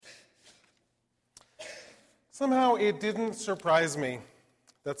Somehow it didn't surprise me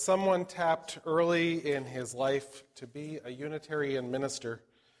that someone tapped early in his life to be a Unitarian minister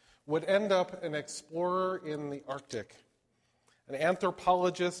would end up an explorer in the Arctic, an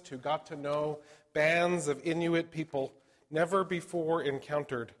anthropologist who got to know bands of Inuit people never before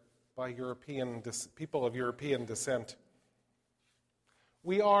encountered by people of European descent.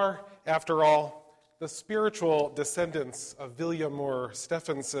 We are, after all, the spiritual descendants of Vilhjalmur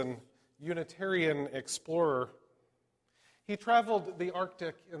Stefansson, Unitarian explorer. He traveled the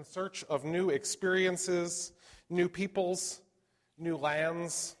Arctic in search of new experiences, new peoples, new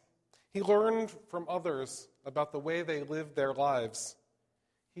lands. He learned from others about the way they lived their lives.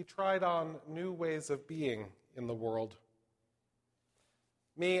 He tried on new ways of being in the world.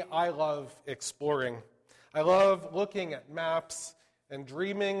 Me, I love exploring. I love looking at maps and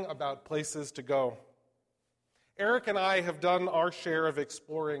dreaming about places to go. Eric and I have done our share of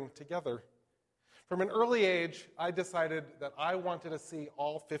exploring together. From an early age, I decided that I wanted to see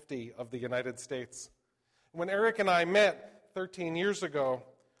all 50 of the United States. When Eric and I met 13 years ago,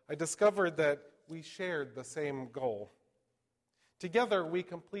 I discovered that we shared the same goal. Together, we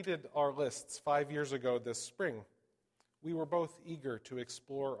completed our lists 5 years ago this spring. We were both eager to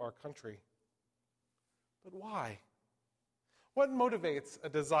explore our country. But why? What motivates a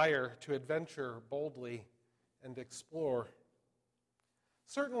desire to adventure boldly and explore?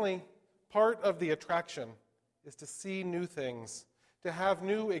 Certainly, part of the attraction is to see new things, to have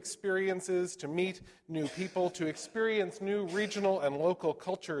new experiences, to meet new people, to experience new regional and local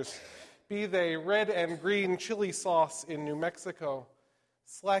cultures, be they red and green chili sauce in New Mexico,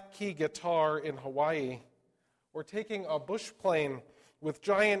 slack key guitar in Hawaii, or taking a bush plane with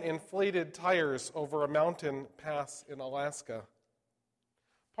giant inflated tires over a mountain pass in Alaska.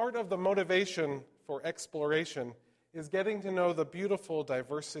 Part of the motivation for exploration is getting to know the beautiful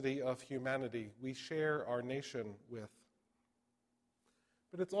diversity of humanity we share our nation with.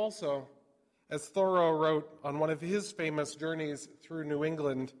 But it's also, as Thoreau wrote on one of his famous journeys through New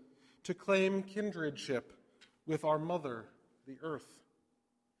England, to claim kindredship with our mother, the earth.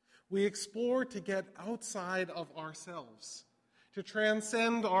 We explore to get outside of ourselves, to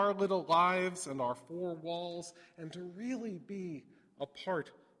transcend our little lives and our four walls, and to really be a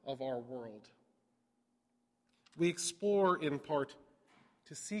part of our world. We explore in part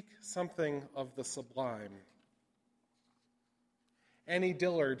to seek something of the sublime. Annie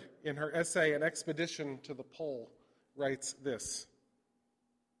Dillard, in her essay An Expedition to the Pole, writes this: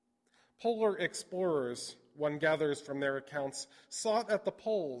 "Polar explorers, one gathers from their accounts, sought at the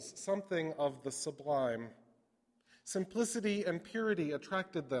poles something of the sublime. Simplicity and purity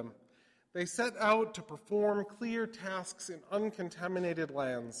attracted them. They set out to perform clear tasks in uncontaminated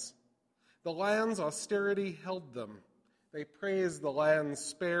lands. The land's austerity held them. They praised the land's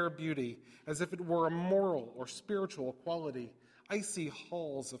spare beauty as if it were a moral or spiritual quality, icy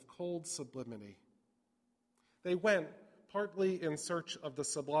halls of cold sublimity. They went partly in search of the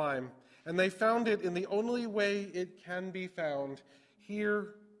sublime, and they found it in the only way it can be found,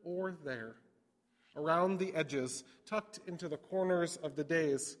 here or there, around the edges, tucked into the corners of the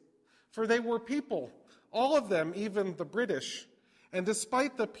days. For they were people, all of them, even the British, and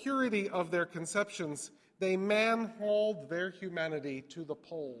despite the purity of their conceptions, they man-hauled their humanity to the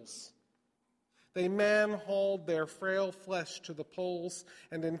poles. They man-hauled their frail flesh to the poles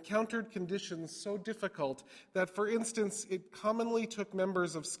and encountered conditions so difficult that, for instance, it commonly took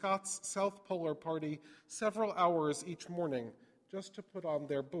members of Scott's South Polar Party several hours each morning just to put on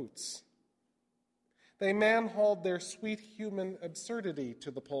their boots. They man-hauled their sweet human absurdity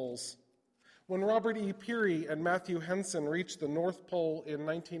to the poles. When Robert E. Peary and Matthew Henson reached the North Pole in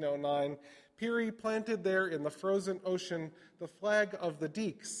 1909, Peary planted there in the frozen ocean the flag of the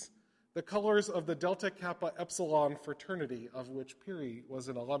Deeks, the colors of the Delta Kappa Epsilon fraternity, of which Peary was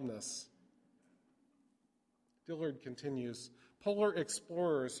an alumnus." Dillard continues, "Polar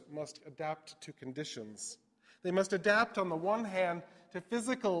explorers must adapt to conditions. They must adapt, on the one hand, to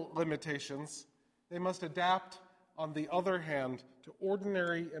physical limitations. They must adapt, on the other hand, to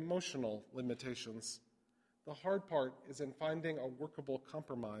ordinary emotional limitations. The hard part is in finding a workable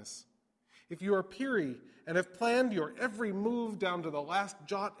compromise. If you are Peary and have planned your every move down to the last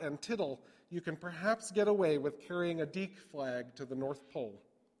jot and tittle, you can perhaps get away with carrying a Deke flag to the North Pole,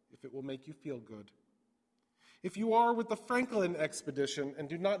 if it will make you feel good. If you are with the Franklin expedition and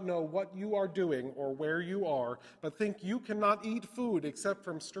do not know what you are doing or where you are, but think you cannot eat food except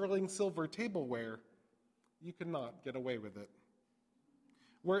from sterling silver tableware, you cannot get away with it.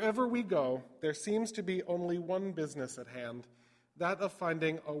 Wherever we go, there seems to be only one business at hand, that of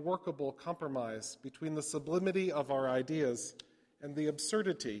finding a workable compromise between the sublimity of our ideas and the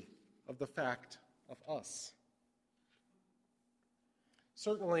absurdity of the fact of us."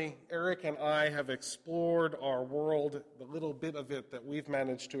 Certainly, Eric and I have explored our world, the little bit of it that we've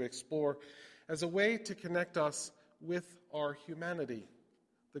managed to explore, as a way to connect us with our humanity,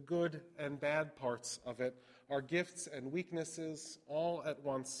 the good and bad parts of it, our gifts and weaknesses, all at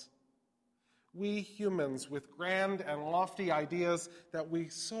once. We humans, with grand and lofty ideas that we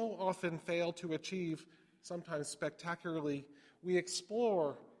so often fail to achieve, sometimes spectacularly, we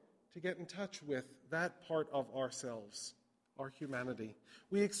explore to get in touch with that part of ourselves, our humanity.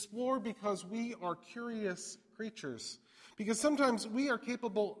 We explore because we are curious creatures, because sometimes we are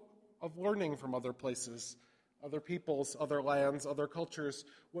capable of learning from other places, other peoples, other lands, other cultures,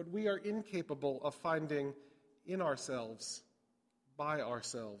 what we are incapable of finding in ourselves, by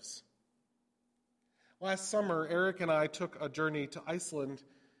ourselves. Last summer, Eric and I took a journey to Iceland,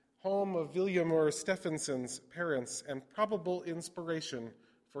 home of Viljamur Stephenson's parents and probable inspiration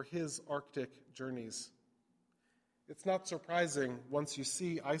for his Arctic journeys. It's not surprising, once you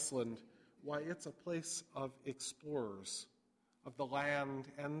see Iceland, why it's a place of explorers, of the land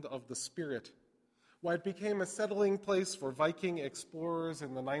and of the spirit, why it became a settling place for Viking explorers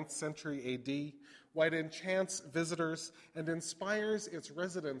in the 9th century AD, why it enchants visitors and inspires its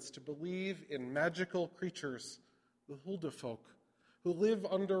residents to believe in magical creatures, the Huldufolk, who live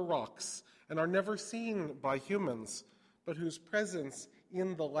under rocks and are never seen by humans, but whose presence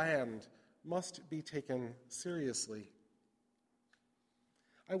in the land must be taken seriously.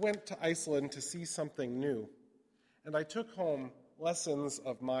 I went to Iceland to see something new, and I took home lessons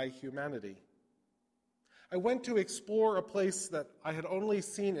of my humanity. I went to explore a place that I had only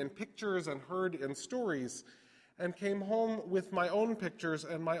seen in pictures and heard in stories, and came home with my own pictures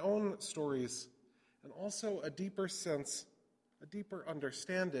and my own stories, and also a deeper sense, a deeper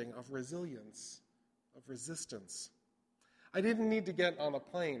understanding of resilience, of resistance. I didn't need to get on a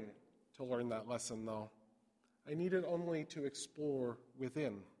plane to learn that lesson, though. I needed only to explore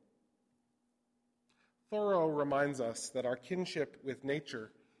within. Thoreau reminds us that our kinship with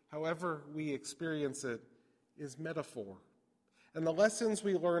nature, however we experience it, is metaphor, and the lessons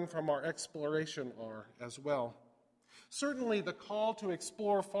we learn from our exploration are as well. Certainly, the call to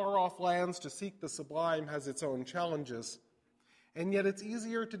explore far-off lands to seek the sublime has its own challenges, and yet it's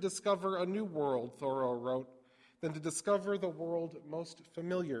easier to discover a new world, Thoreau wrote, than to discover the world most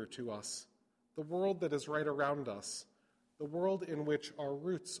familiar to us, the world that is right around us, the world in which our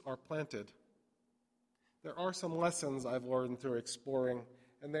roots are planted. There are some lessons I've learned through exploring,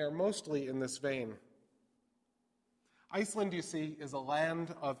 and they are mostly in this vein. Iceland, you see, is a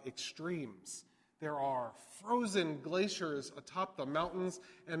land of extremes. There are frozen glaciers atop the mountains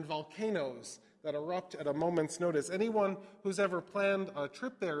and volcanoes that erupt at a moment's notice. Anyone who's ever planned a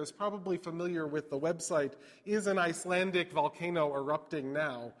trip there is probably familiar with the website, Is an Icelandic Volcano Erupting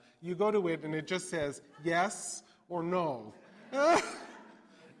Now? You go to it and it just says yes or no. And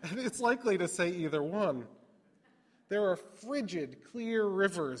it's likely to say either one. There are frigid, clear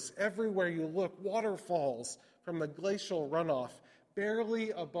rivers everywhere you look, waterfalls from the glacial runoff,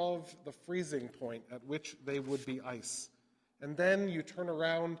 barely above the freezing point at which they would be ice. And then you turn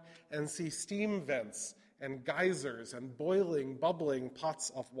around and see steam vents and geysers and boiling, bubbling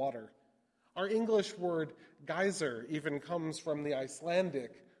pots of water. Our English word geyser even comes from the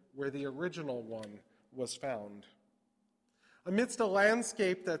Icelandic, where the original one was found. Amidst a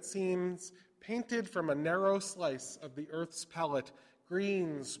landscape that seems painted from a narrow slice of the earth's palette,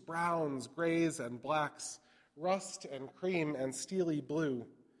 greens, browns, grays, and blacks, rust and cream and steely blue,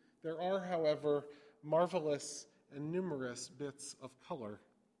 there are, however, marvelous and numerous bits of color.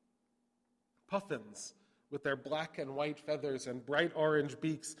 Puffins, with their black and white feathers and bright orange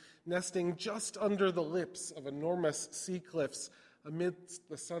beaks, nesting just under the lips of enormous sea cliffs amidst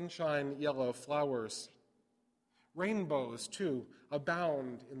the sunshine yellow flowers. Rainbows, too,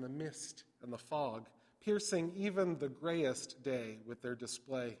 abound in the mist and the fog, piercing even the grayest day with their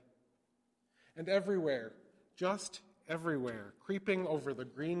display. And everywhere, just everywhere, creeping over the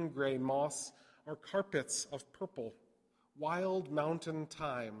green-gray moss, are carpets of purple, wild mountain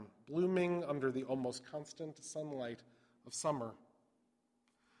thyme blooming under the almost constant sunlight of summer.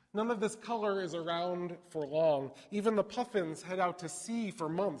 None of this color is around for long. Even the puffins head out to sea for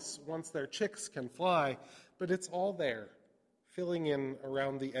months once their chicks can fly, but it's all there, filling in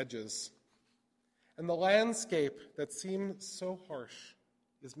around the edges. And the landscape that seemed so harsh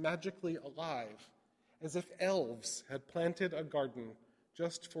is magically alive, as if elves had planted a garden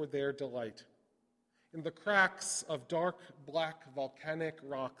just for their delight. In the cracks of dark, black volcanic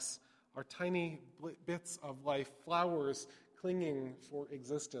rocks are tiny bits of life, flowers clinging for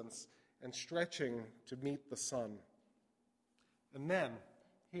existence and stretching to meet the sun. And then,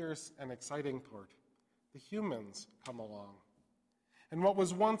 here's an exciting part. The humans come along. And what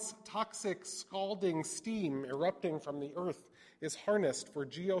was once toxic, scalding steam erupting from the earth is harnessed for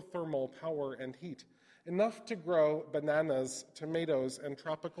geothermal power and heat, enough to grow bananas, tomatoes, and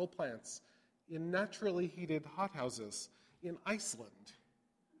tropical plants in naturally heated hothouses in Iceland.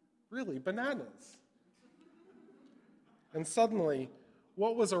 Really, bananas. And suddenly,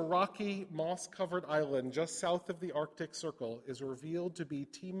 what was a rocky, moss-covered island just south of the Arctic Circle is revealed to be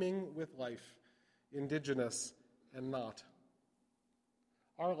teeming with life, indigenous and not.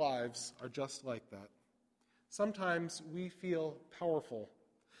 Our lives are just like that. Sometimes we feel powerful.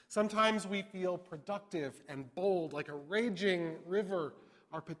 Sometimes we feel productive and bold, like a raging river.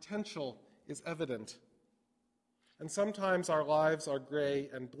 Our potential is evident. And sometimes our lives are gray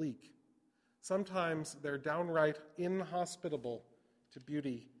and bleak. Sometimes they're downright inhospitable to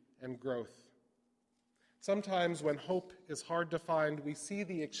beauty and growth. Sometimes when hope is hard to find, we see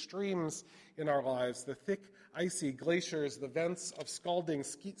the extremes in our lives, the thick, icy glaciers, the vents of scalding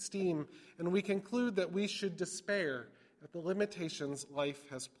steam, and we conclude that we should despair at the limitations life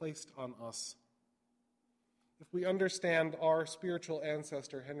has placed on us. If we understand our spiritual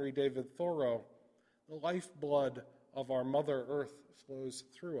ancestor, Henry David Thoreau, the lifeblood of our Mother Earth flows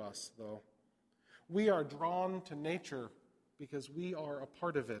through us, though. We are drawn to nature because we are a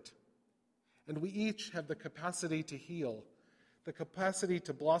part of it. And we each have the capacity to heal, the capacity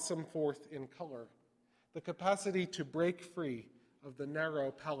to blossom forth in color, the capacity to break free of the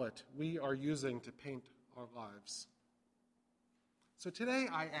narrow palette we are using to paint our lives. So today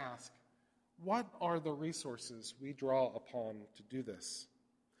I ask, what are the resources we draw upon to do this?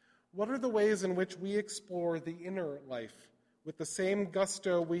 What are the ways in which we explore the inner life with the same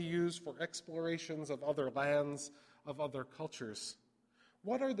gusto we use for explorations of other lands, of other cultures?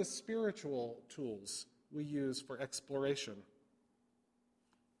 What are the spiritual tools we use for exploration?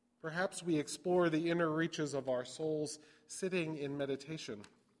 Perhaps we explore the inner reaches of our souls sitting in meditation.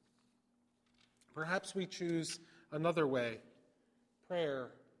 Perhaps we choose another way, prayer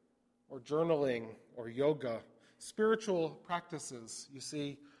or journaling or yoga. Spiritual practices, you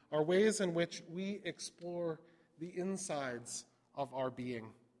see, are ways in which we explore the insides of our being.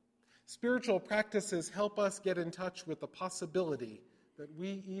 Spiritual practices help us get in touch with the possibility that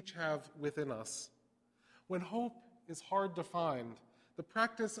we each have within us. When hope is hard to find, the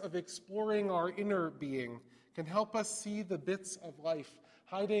practice of exploring our inner being can help us see the bits of life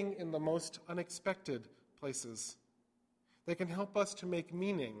hiding in the most unexpected places. They can help us to make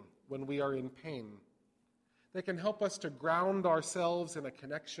meaning when we are in pain. They can help us to ground ourselves in a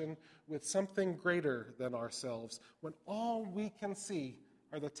connection with something greater than ourselves, when all we can see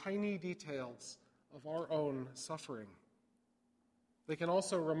are the tiny details of our own suffering. They can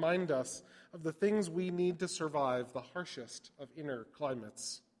also remind us of the things we need to survive the harshest of inner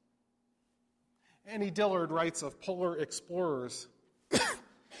climates. Annie Dillard writes of polar explorers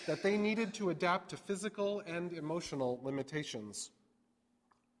that they needed to adapt to physical and emotional limitations.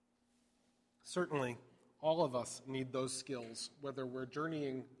 Certainly, all of us need those skills, whether we're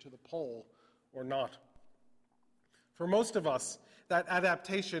journeying to the pole or not. For most of us, that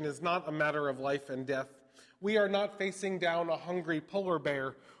adaptation is not a matter of life and death. We are not facing down a hungry polar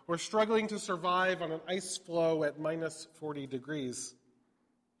bear or struggling to survive on an ice floe at minus 40 degrees.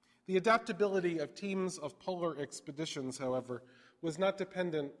 The adaptability of teams of polar expeditions, however, was not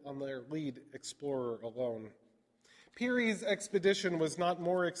dependent on their lead explorer alone. Peary's expedition was not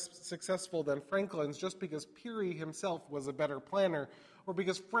more successful than Franklin's just because Peary himself was a better planner or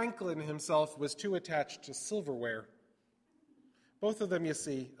because Franklin himself was too attached to silverware. Both of them, you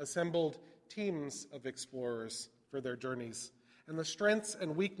see, assembled teams of explorers for their journeys, and the strengths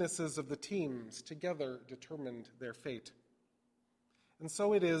and weaknesses of the teams together determined their fate. And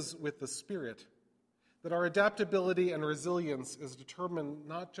so it is with the Spirit, that our adaptability and resilience is determined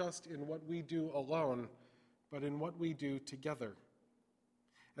not just in what we do alone, but in what we do together.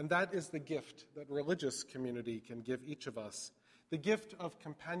 And that is the gift that religious community can give each of us, the gift of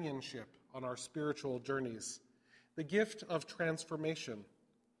companionship on our spiritual journeys, the gift of transformation,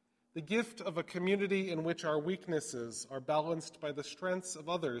 the gift of a community in which our weaknesses are balanced by the strengths of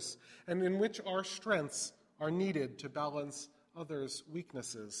others, and in which our strengths are needed to balance others'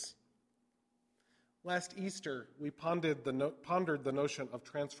 weaknesses. Last Easter, we pondered the notion of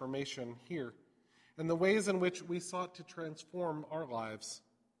transformation here, and the ways in which we sought to transform our lives.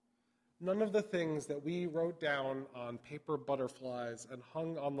 None of the things that we wrote down on paper butterflies and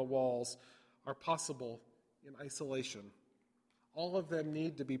hung on the walls are possible in isolation. All of them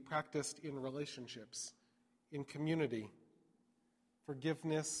need to be practiced in relationships, in community.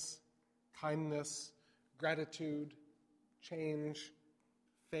 Forgiveness, kindness, gratitude, change,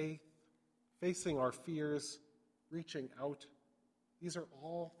 faith, facing our fears, reaching out, These are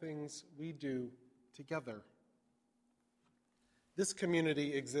all things we do together. This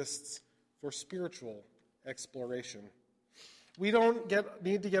community exists for spiritual exploration. We don't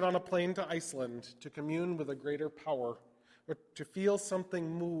need to get on a plane to Iceland to commune with a greater power or to feel something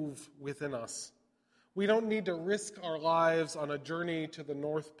move within us. We don't need to risk our lives on a journey to the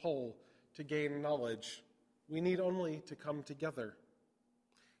North Pole to gain knowledge. We need only to come together.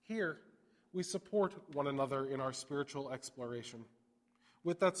 Here, we support one another in our spiritual exploration.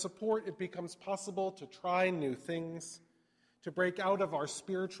 With that support, it becomes possible to try new things, to break out of our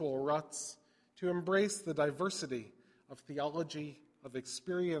spiritual ruts, to embrace the diversity of theology, of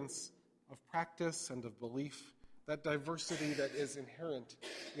experience, of practice, and of belief, that diversity that is inherent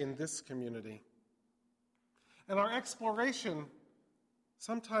in this community. And our exploration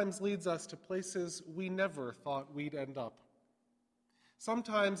sometimes leads us to places we never thought we'd end up.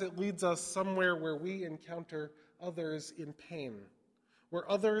 Sometimes it leads us somewhere where we encounter others in pain, where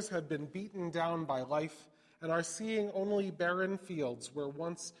others have been beaten down by life and are seeing only barren fields where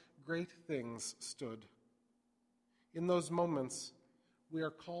once great things stood. In those moments, we are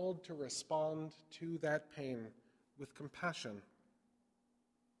called to respond to that pain with compassion.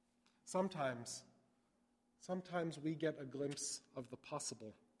 Sometimes we get a glimpse of the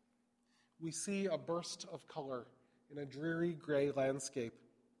possible. We see a burst of color in a dreary gray landscape.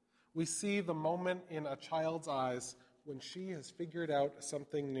 We see the moment in a child's eyes when she has figured out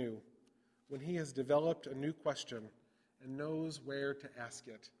something new, when he has developed a new question and knows where to ask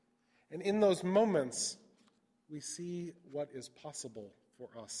it. And in those moments, we see what is possible for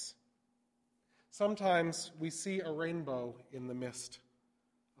us. Sometimes we see a rainbow in the mist,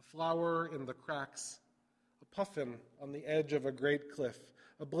 a flower in the cracks, a puffin on the edge of a great cliff,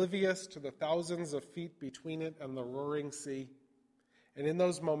 oblivious to the thousands of feet between it and the roaring sea. And in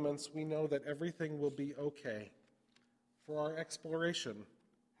those moments, we know that everything will be okay, for our exploration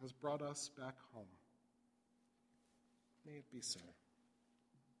has brought us back home. May it be so.